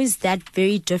is that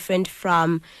very different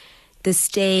from the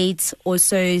state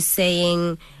also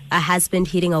saying a husband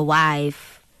hitting a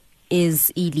wife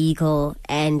is illegal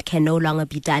and can no longer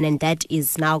be done, and that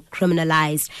is now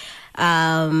criminalized?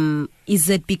 Is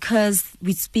it because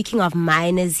we're speaking of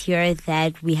minors here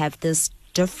that we have this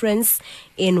difference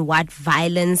in what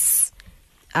violence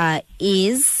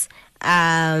is?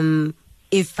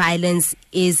 If violence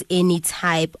is any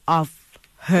type of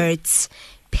hurt,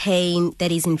 pain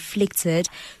that is inflicted,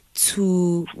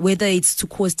 to whether it's to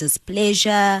cause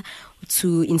displeasure,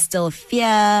 to instill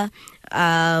fear,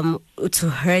 to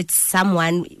hurt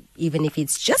someone, even if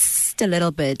it's just a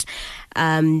little bit,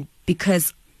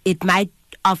 because it might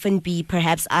often be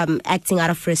perhaps acting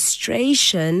out of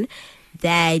frustration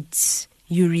that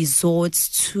you resort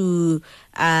to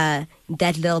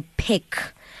that little pick,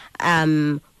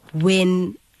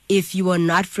 when if you were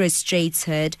not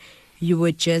frustrated, you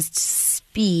would just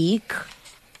speak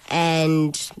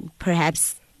and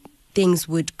perhaps things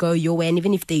would go your way. And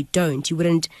even if they don't, you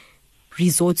wouldn't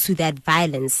resort to that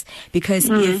violence. Because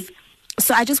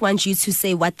so I just want you to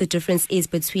say what the difference is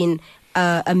between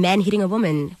a man hitting a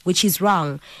woman, which is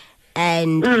wrong,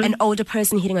 and an older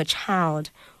person hitting a child,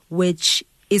 which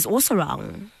is also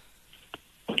wrong.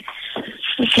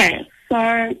 Okay,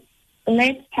 so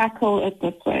let's tackle it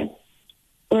this way.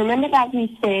 Remember that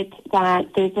we said that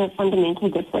there's a fundamental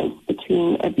difference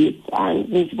between abuse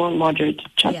and reasonable and moderate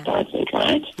chastisement,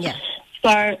 right? Yeah.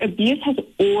 So abuse has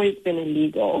always been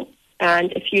illegal.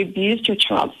 And if you abused your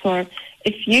child, so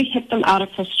if you hit them out of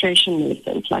frustration,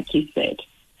 Millicent, like you said,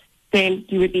 then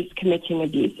you would be committing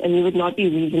abuse, and you would not be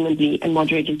reasonably and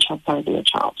moderately chastising a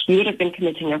child. You would have been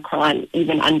committing a crime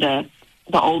even under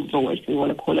the old law, if we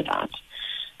want to call it that.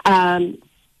 And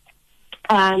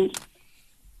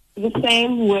the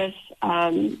same with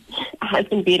a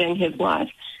husband beating his wife.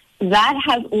 That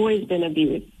has always been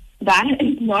abuse. That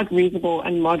is not reasonable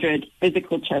and moderate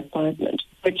physical chastisement,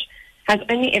 which has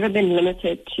only ever been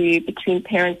limited to between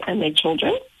parents and their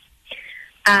children.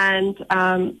 And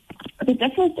the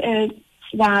difference is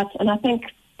that, and I think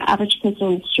the average person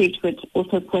on the street would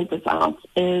also point this out,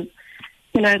 is,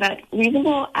 that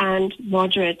reasonable and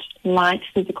moderate light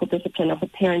physical discipline of a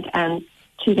parent and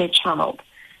to their child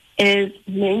is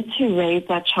meant to raise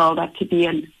that child up to be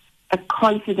a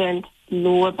confident,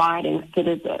 law-abiding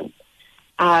citizen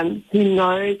who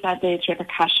knows that there's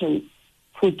repercussions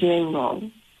for doing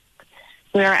wrong.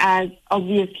 Whereas,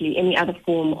 obviously, any other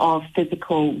form of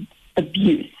physical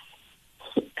abuse,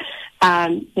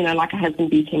 like a husband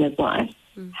beating his wife,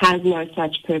 has no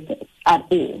such purpose at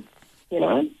all,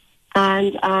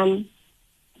 And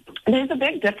there's a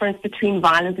big difference between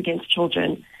violence against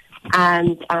children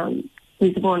and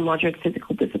reasonable and moderate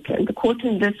physical discipline. The court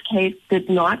in this case did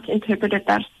not interpret it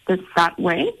that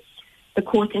way. The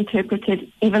court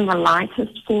interpreted even the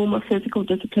lightest form of physical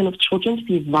discipline of children to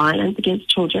be violence against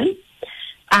children.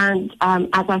 And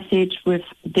as I said, with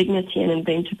dignity and in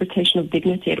the interpretation of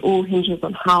dignity, it all hinges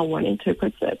on how one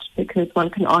interprets it, because one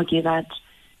can argue that,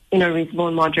 reasonable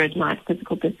and moderate light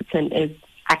physical discipline is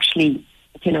actually,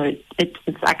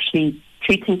 it's actually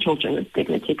treating children with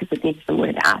dignity because it meets them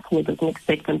where they're at, and it doesn't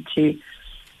expect them to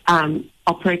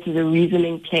operate as a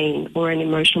reasoning plane or an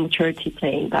emotional maturity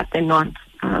plane that they're not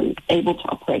able to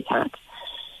operate at.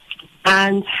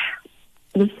 And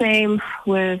the same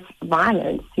with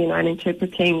violence, and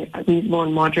interpreting reasonable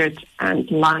and moderate and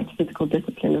light physical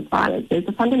discipline as violence. There's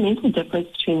a fundamental difference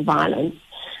between violence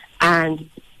and,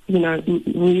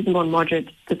 reasonable and moderate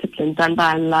discipline done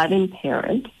by a loving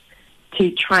parent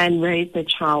to try and raise their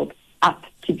child up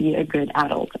to be a good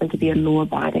adult and to be a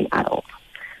law-abiding adult.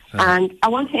 And I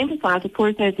want to emphasize, of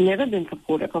course, there's never been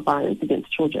supportive of violence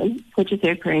against children, which is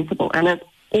reprehensible, and it's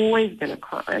always been a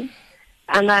crime.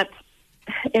 And that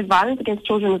if violence against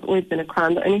children has always been a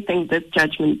crime, the only thing this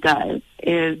judgment does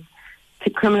is to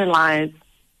criminalize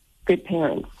good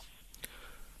parents.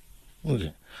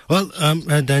 Okay. Well,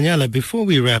 Daniela, before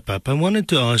we wrap up, I wanted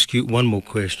to ask you one more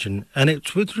question, and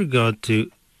it's with regard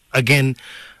to, again,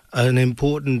 an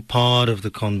important part of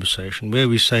the conversation where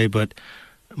we say, but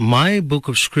my book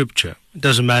of scripture, it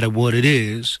doesn't matter what it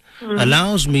is,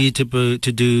 allows me to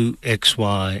do X,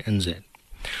 Y, and Z.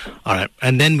 All right,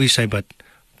 and then we say, but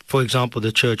for example,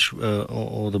 the church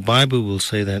or the Bible will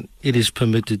say that it is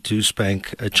permitted to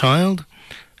spank a child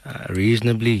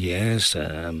reasonably, yes,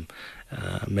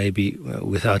 maybe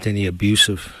without any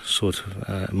abusive sort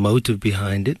of motive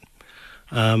behind it.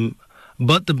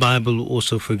 But the Bible will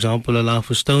also, for example, allow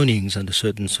for stonings under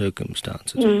certain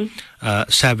circumstances.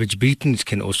 Savage beatings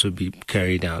can also be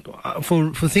carried out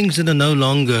for things that are no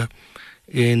longer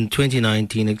in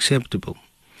 2019 acceptable.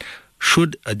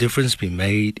 Should a difference be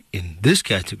made in this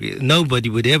category? Nobody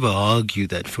would ever argue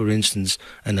that, for instance,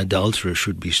 an adulterer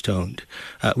should be stoned.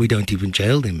 We don't even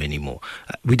jail them anymore.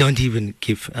 We don't even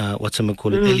give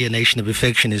alienation of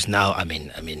affection is now. I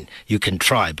mean, you can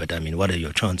try, but I mean, what are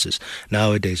your chances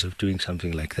nowadays of doing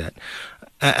something like that?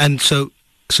 And so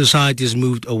society has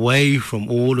moved away from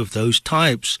all of those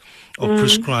types of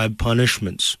prescribed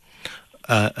punishments.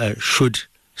 Should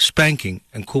spanking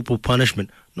and corporal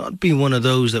punishment not be one of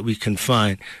those that we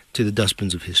confine to the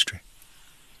dustbins of history?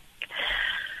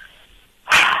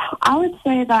 I would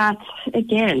say that,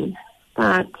 again,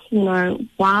 that,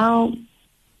 while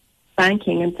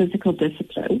spanking and physical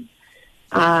discipline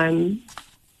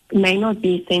may not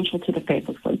be essential to the faith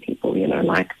of some people,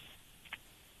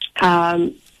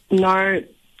 no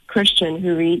Christian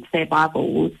who reads their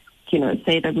Bible will,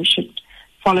 say that we should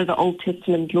follow the Old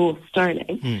Testament law of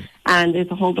stoning. And there's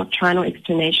a whole doctrinal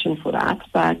explanation for that,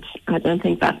 but I don't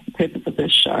think that's the purpose of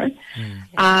this show.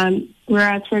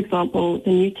 Whereas, for example,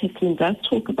 the New Testament does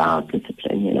talk about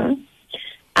discipline,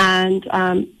 And,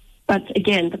 but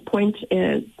again, the point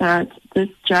is that this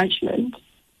judgment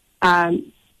tells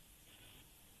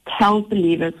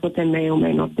believers what they may or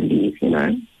may not believe,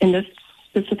 In this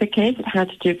specific case, it had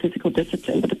to do with physical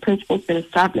discipline, but the principle's been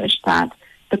established that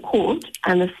the court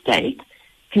and the state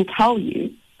can tell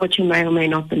you what you may or may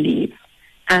not believe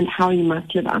and how you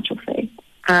must live out your faith.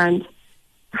 And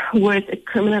worse, it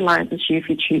criminalizes you if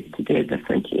you choose to do it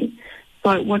differently.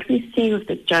 So what we see with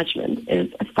this judgment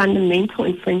is a fundamental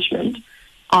infringement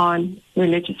on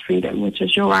religious freedom, which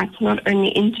is your right to not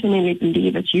only internally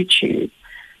believe as you choose,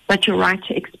 but your right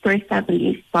to express that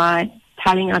belief by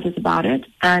telling others about it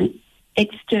and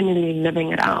externally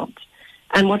living it out.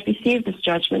 And what we see with this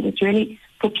judgment is really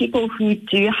for people who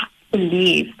do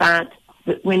believe that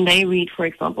when they read, for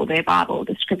example, their Bible,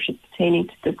 the scriptures pertaining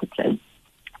to discipline,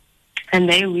 and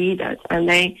they read it and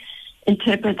they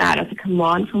interpret that as a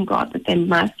command from God that they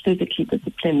must physically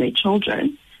discipline their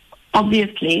children,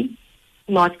 obviously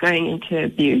not going into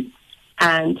abuse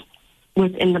and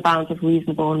within the bounds of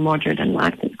reasonable and moderate and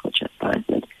light physical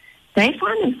chastisement, they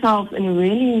find themselves in a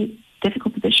really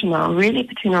difficult position now, really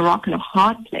between a rock and a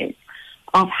hard place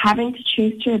of having to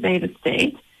choose to obey the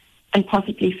state and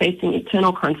possibly facing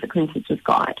eternal consequences with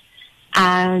God.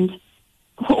 And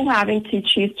or having to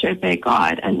choose to obey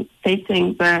God and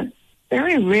facing the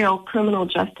very real criminal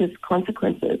justice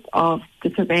consequences of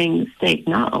disobeying the state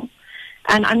now.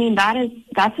 And I mean,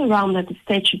 that's a realm that the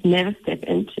state should never step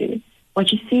into.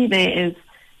 What you see there is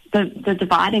the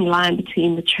dividing line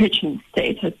between the church and the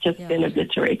state has just been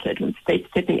obliterated, with the state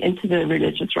stepping into the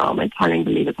religious realm and telling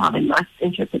believers how they must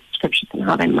interpret scriptures and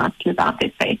how they must live out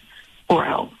their faith, or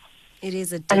else. It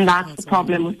is and that's the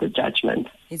problem with the judgment.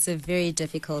 It's a very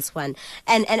difficult one.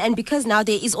 And because now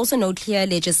there is also no clear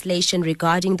legislation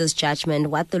regarding this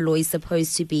judgment, what the law is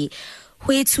supposed to be,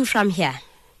 where to from here?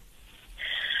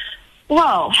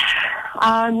 Well,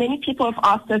 many people have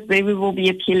asked us where we will be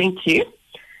appealing to.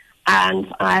 And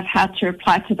I've had to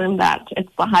reply to them that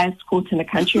it's the highest court in the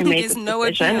country who made this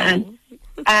decision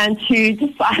and who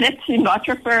decided to not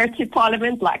refer it to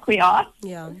Parliament like we are.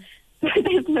 Yeah.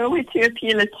 There's nowhere to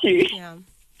appeal it to. Yeah.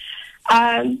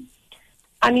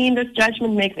 I mean, this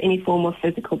judgment makes any form of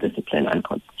physical discipline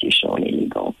unconstitutional and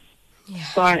illegal. Yeah.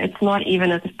 So it's not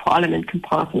even as if Parliament can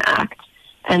pass an act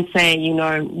and say,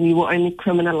 we will only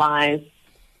criminalize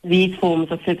these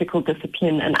forms of physical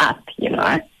discipline and up,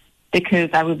 because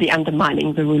that would be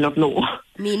undermining the rule of law.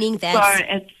 Meaning that...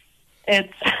 So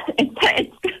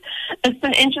it's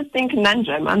an interesting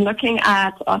conundrum. I'm looking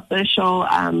at our social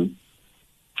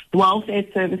welfare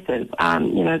services,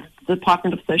 the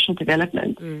Department of Social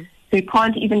Development, who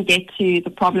can't even get to the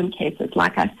problem cases,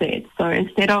 like I said. So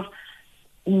instead of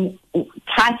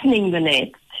tightening the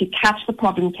net to catch the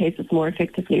problem cases more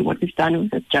effectively, what we've done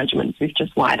with this judgment is we've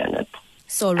just widened it.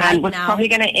 So right and what's now, probably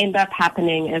going to end up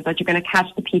happening is that you're going to catch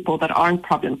the people that aren't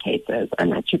problem cases,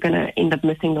 and that you're going to end up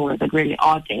missing the ones that really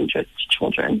are dangerous to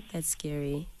children. That's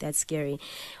scary. That's scary.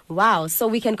 Wow. So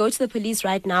we can go to the police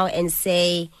right now and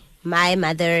say, my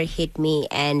mother hit me,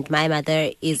 and my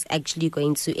mother is actually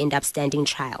going to end up standing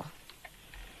trial.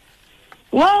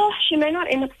 Well, she may not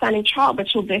end up standing trial, but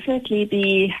she'll definitely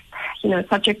be,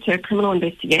 subject to a criminal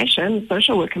investigation. The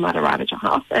social worker might arrive at your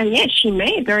house, and yes, she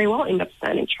may very well end up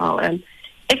standing trial. And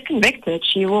if convicted,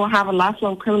 she will have a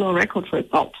lifelong criminal record for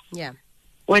assault. Yeah.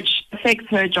 Which affects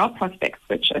her job prospects,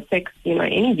 which affects,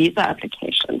 any visa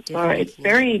application. Definitely. So it's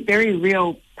very, very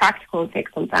real practical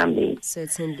effects on families.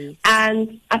 Certainly.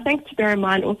 And I think to bear in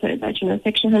mind also is that,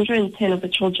 Section 110 of the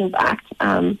Children's Act,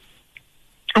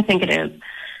 I think it is,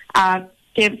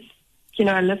 gives,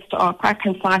 a list of, quite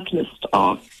concise list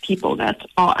of people that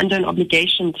are under an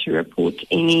obligation to report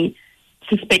any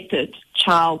suspected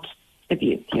child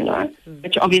abuse,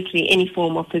 which obviously any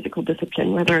form of physical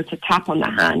discipline, whether it's a tap on the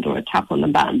hand or a tap on the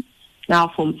bum, now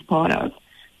forms part of.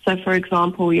 So, for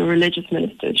example, your religious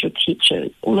ministers, your teachers,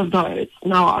 all of those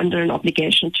now are under an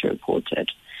obligation to report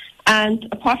it. And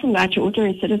apart from that, your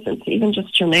ordinary citizens, even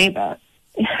just your neighbor,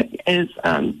 is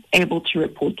able to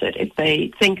report it if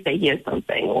they think they hear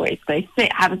something, or if they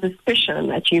have a suspicion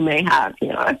that you may have,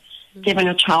 given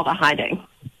your child a hiding.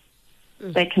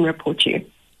 They can report you.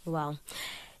 Wow.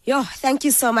 Thank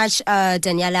you so much,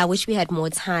 Daniela. I wish we had more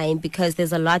time, because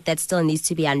there's a lot that still needs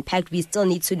to be unpacked. We still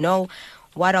need to know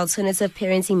what alternative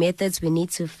parenting methods we need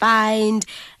to find.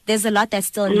 There's a lot that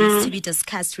still needs to be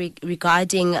discussed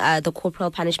regarding the corporal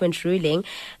punishment ruling.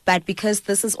 But because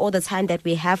this is all the time that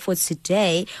we have for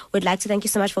today, we'd like to thank you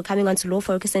so much for coming on to Law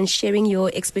Focus and sharing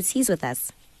your expertise with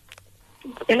us.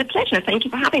 It's been a pleasure. Thank you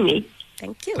for having me.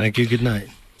 Thank you. Thank you. Good night.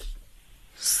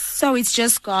 So it's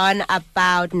just gone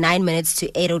about 9 minutes to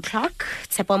 8 o'clock.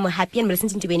 Tsepo, I'm happy and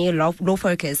listening to any Law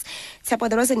Focus. Tsepo,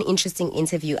 that was an interesting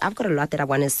interview. I've got a lot that I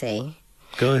want to say.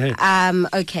 Go ahead.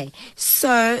 Okay.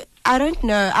 So I don't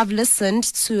know. I've listened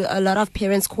to a lot of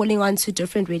parents calling on to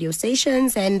different radio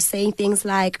stations and saying things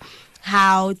like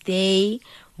how they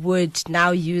would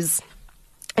now use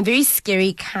a very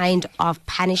scary kind of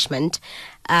punishment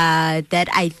that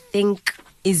I think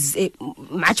is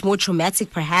much more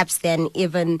traumatic perhaps than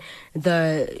even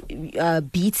the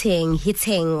beating,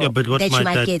 hitting that you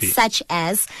might get, such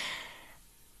as,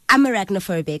 I'm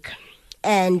arachnophobic,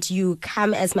 and you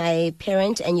come as my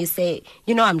parent and you say,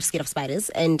 I'm scared of spiders,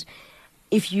 and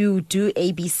if you do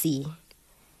ABC,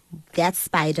 that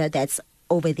spider that's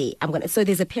over there, so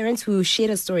there's a parent who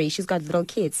shared a story. She's got little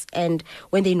kids, and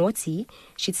when they're naughty,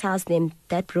 she tells them,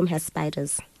 that room has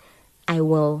spiders, I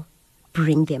will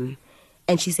bring them.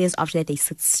 And she says after that they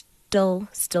sit still.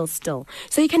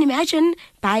 So you can imagine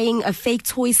buying a fake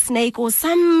toy snake or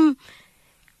some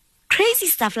crazy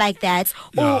stuff like that,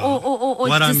 or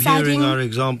what deciding. I'm hearing are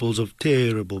examples of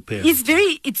terrible parents.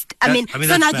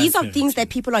 So now these are things that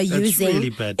people are using. Really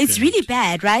bad. It's really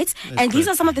bad, right? And these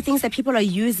are some of the things that people are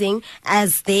using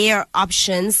as their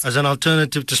options, as an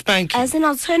alternative to spanking. As an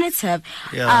alternative.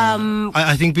 Yeah.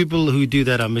 I think people who do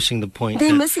that are missing the point.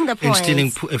 They're missing the point. Instilling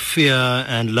fear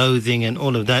and loathing and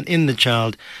all of that in the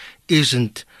child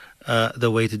isn't the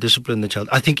way to discipline the child.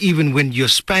 I think even when you're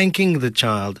spanking the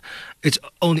child, it's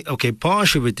only,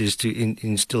 part of it is to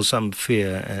instill some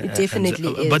fear. It definitely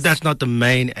is. But that's not the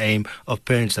main aim of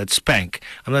parents that spank.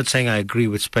 I'm not saying I agree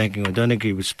with spanking or don't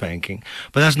agree with spanking,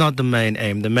 but that's not the main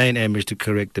aim. The main aim is to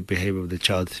correct the behavior of the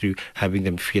child through having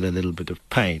them feel a little bit of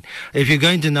pain. If you're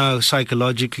going to now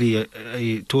psychologically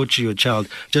torture your child,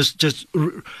 just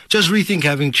rethink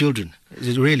having children.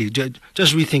 Really,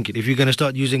 just rethink it. If you're going to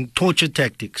start using torture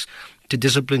tactics to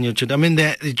discipline your children. I mean,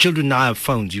 the children now have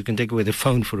phones. You can take away the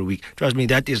phone for a week. Trust me,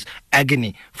 that is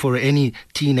agony for any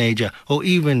teenager or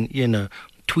even,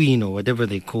 tween or whatever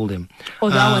they call them.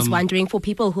 Although I was wondering, for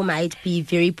people who might be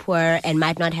very poor and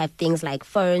might not have things like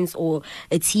phones or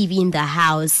a TV in the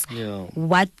house,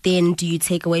 what then do you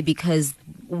take away? Because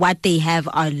what they have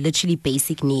are literally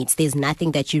basic needs. There's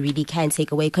nothing that you really can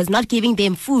take away, because not giving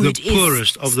them food is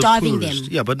starving them.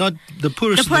 Yeah, but not the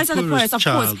poorest. The poorest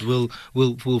child will,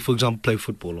 for example, play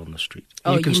football on the street.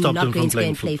 Oh, you can stop them from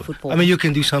playing football. I mean, you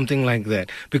can do something like that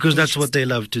because that's what they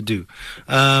love to do.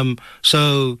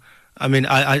 I mean,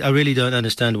 I really don't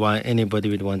understand why anybody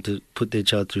would want to put their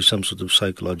child through some sort of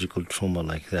psychological trauma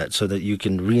like that, so that you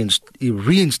can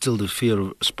reinstill the fear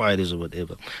of spiders or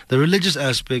whatever. The religious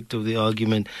aspect of the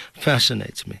argument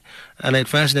fascinates me. And it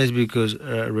fascinates me because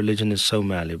religion is so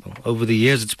malleable. Over the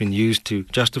years, it's been used to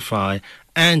justify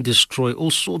and destroy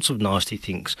all sorts of nasty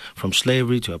things, from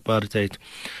slavery to apartheid.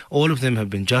 All of them have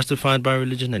been justified by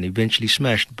religion and eventually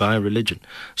smashed by religion.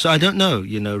 So I don't know,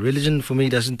 religion for me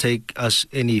doesn't take us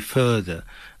any further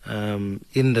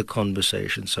in the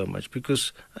conversation so much,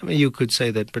 because you could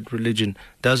say that, but religion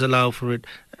does allow for it,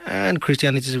 and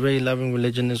Christianity is a very loving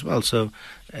religion as well. So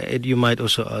you might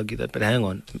also argue that, but hang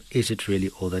on, is it really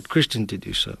all that Christian to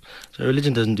do so? So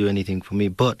religion doesn't do anything for me,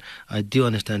 but I do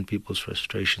understand people's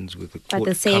frustrations with the court coming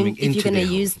into their homes. If you're going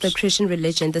to use the Christian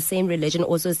religion, the same religion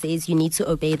also says you need to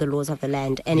obey the laws of the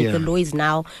land, and if the law is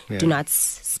now do not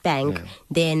spank,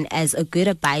 then as a good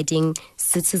abiding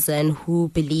citizen who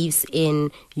believes in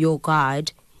your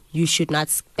God, you should not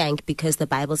spank, because the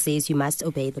Bible says you must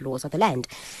obey the laws of the land.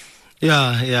 It's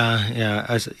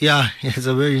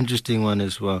a very interesting one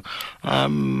as well.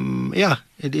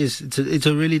 It is. It's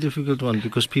a really difficult one,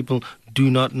 because people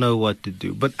do not know what to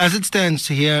do. But as it stands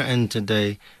here and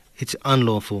today, it's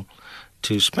unlawful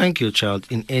to spank your child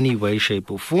in any way, shape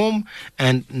or form.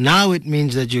 And now it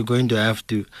means that you're going to have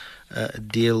to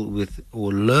deal with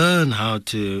or learn how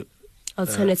to...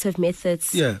 alternative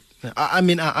methods. Yeah.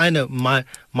 I know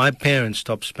my parents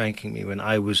stopped spanking me when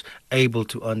I was able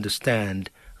to understand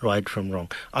right from wrong.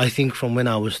 I think from when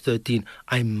I was 13,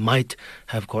 I might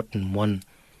have gotten one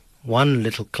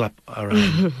little clap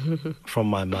around from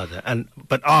my mother,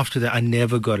 but after that, I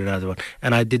never got another one.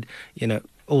 And I did,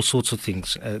 all sorts of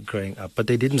things growing up, but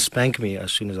they didn't spank me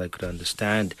as soon as I could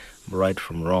understand right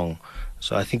from wrong.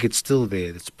 So I think it's still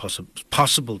there. It's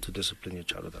possible to discipline your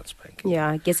child without spanking. Yeah,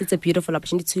 I guess it's a beautiful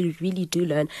opportunity to really do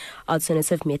learn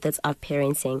alternative methods of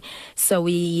parenting. So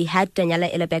we had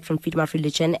Daniela Ellerbeck from Freedom of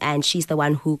Religion, and she's the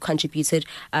one who contributed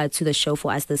to the show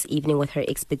for us this evening with her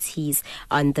expertise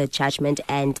on the judgment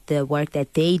and the work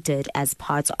that they did as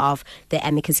part of the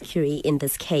amicus curiae in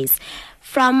this case.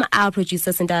 From our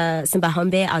producer, Simba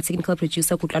Hombe, our technical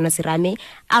producer, Kutlana Sirame,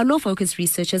 our Law Focus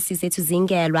researchers, Sisetu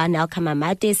Zingelwa, Nel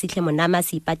Kamamade, Sitle Monama,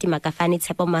 Sipati Makafani,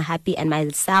 Tepo Mahapi, and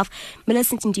myself,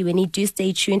 Millicent Ndiweni. Do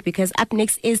stay tuned, because up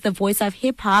next is the voice of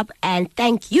hip-hop, and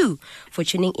thank you for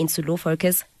tuning into Law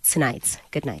Focus tonight.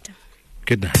 Good night.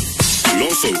 Good night. Law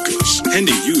Focus,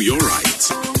 handing you your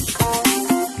rights.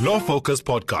 Law Focus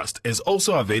podcast is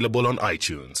also available on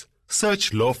iTunes.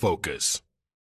 Search Law Focus.